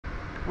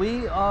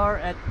We are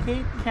at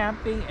Cape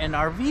Camping and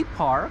RV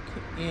Park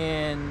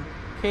in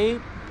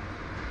Cape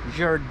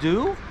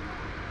Girardeau,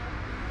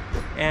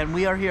 and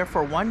we are here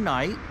for one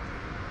night.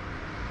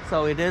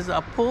 So it is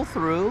a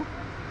pull-through.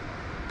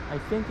 I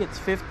think it's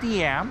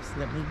 50 amps.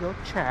 Let me go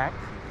check.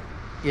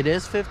 It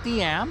is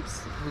 50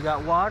 amps. We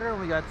got water,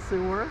 we got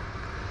sewer.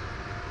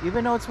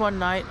 Even though it's one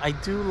night, I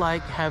do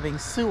like having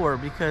sewer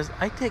because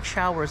I take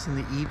showers in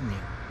the evening.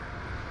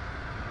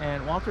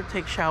 And Walter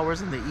takes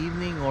showers in the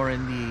evening or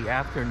in the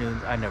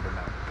afternoons, I never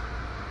know.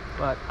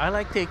 But I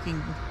like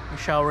taking a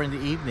shower in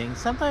the evening.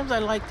 Sometimes I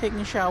like taking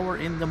a shower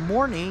in the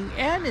morning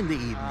and in the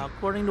evening.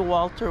 According to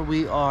Walter,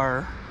 we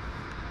are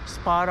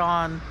spot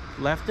on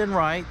left and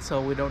right,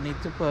 so we don't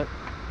need to put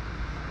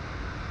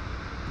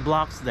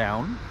blocks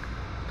down.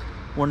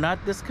 We're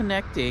not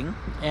disconnecting,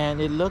 and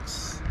it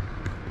looks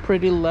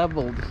pretty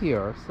leveled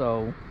here,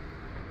 so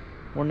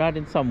we're not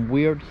in some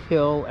weird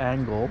hill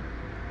angle.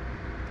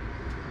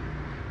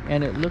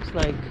 And it looks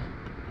like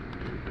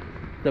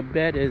the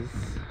bed is,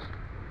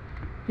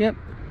 yep,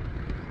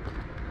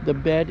 the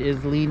bed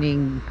is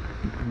leaning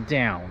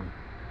down,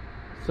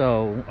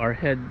 so our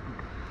head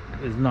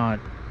is not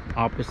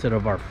opposite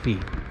of our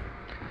feet.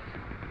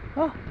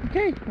 Oh,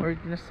 okay, we're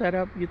gonna set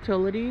up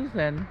utilities,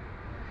 and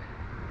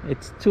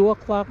it's 2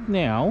 o'clock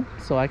now,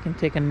 so I can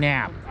take a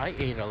nap. I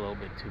ate a little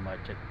bit too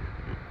much at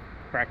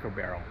Cracker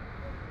Barrel.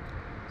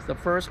 It's the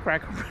first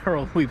Cracker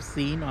Barrel we've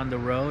seen on the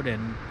road,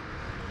 and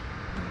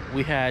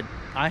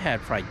I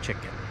had fried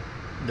chicken.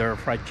 Their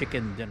fried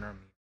chicken dinner.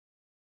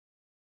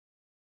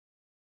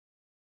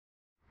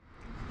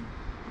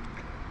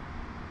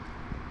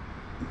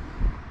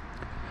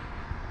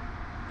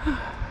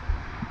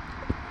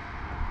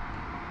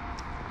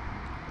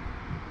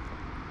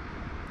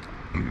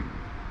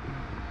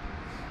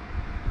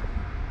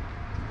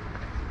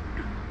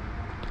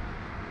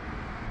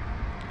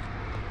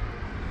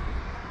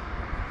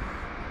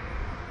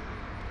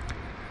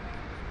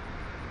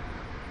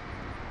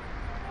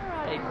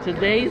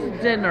 Today's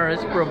dinner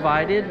is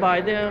provided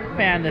by the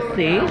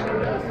Fantasy,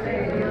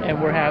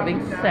 and we're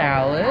having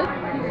salad.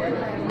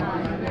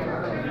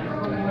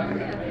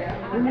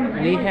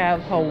 We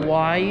have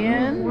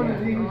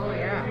Hawaiian,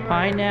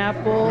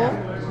 pineapple,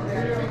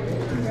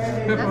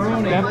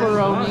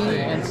 pepperoni,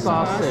 and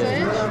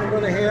sausage.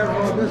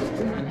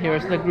 And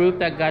here's the group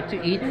that got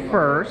to eat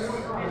first.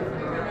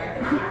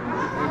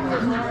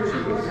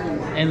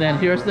 And then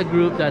here's the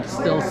group that's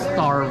still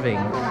starving.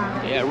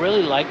 Yeah, I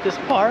really like this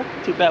park.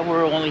 Too bad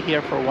we're only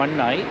here for one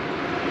night.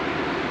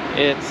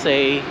 It's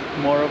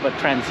more of a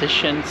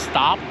transition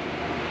stop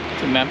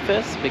to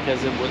Memphis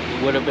because it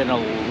would have been a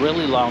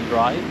really long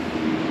drive.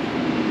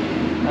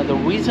 Now the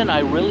reason I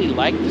really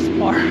like this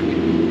park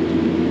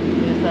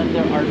is that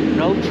there are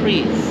no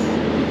trees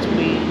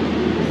between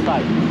the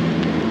sites.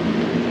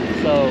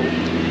 So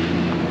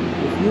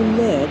if you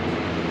look,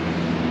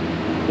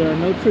 there are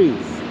no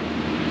trees.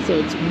 So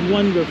it's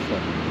wonderful.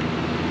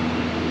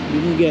 You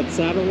can get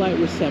satellite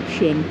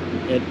reception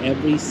at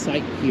every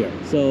site here.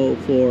 So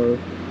for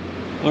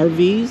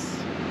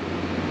RVs,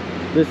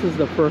 this is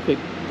the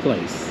perfect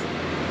place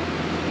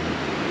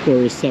for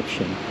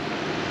reception.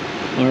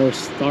 Our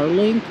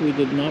Starlink, we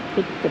did not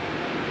put the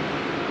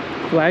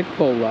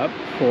flagpole up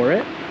for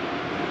it.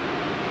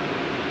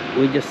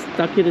 We just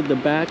stuck it in the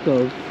back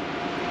of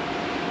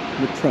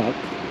the truck,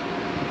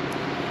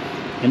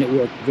 and it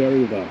worked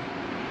very well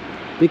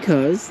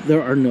because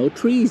there are no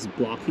trees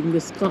blocking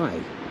the sky.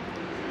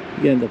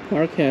 Again, the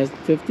park has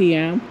 50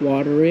 amp,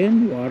 water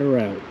in, water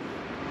out.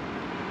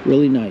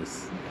 Really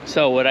nice.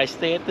 So would I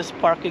stay at this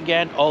park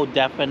again? Oh,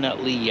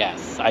 definitely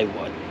yes, I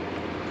would.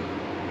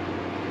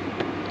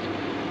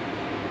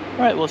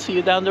 All right, we'll see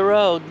you down the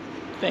road.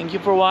 Thank you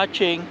for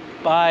watching.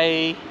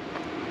 Bye.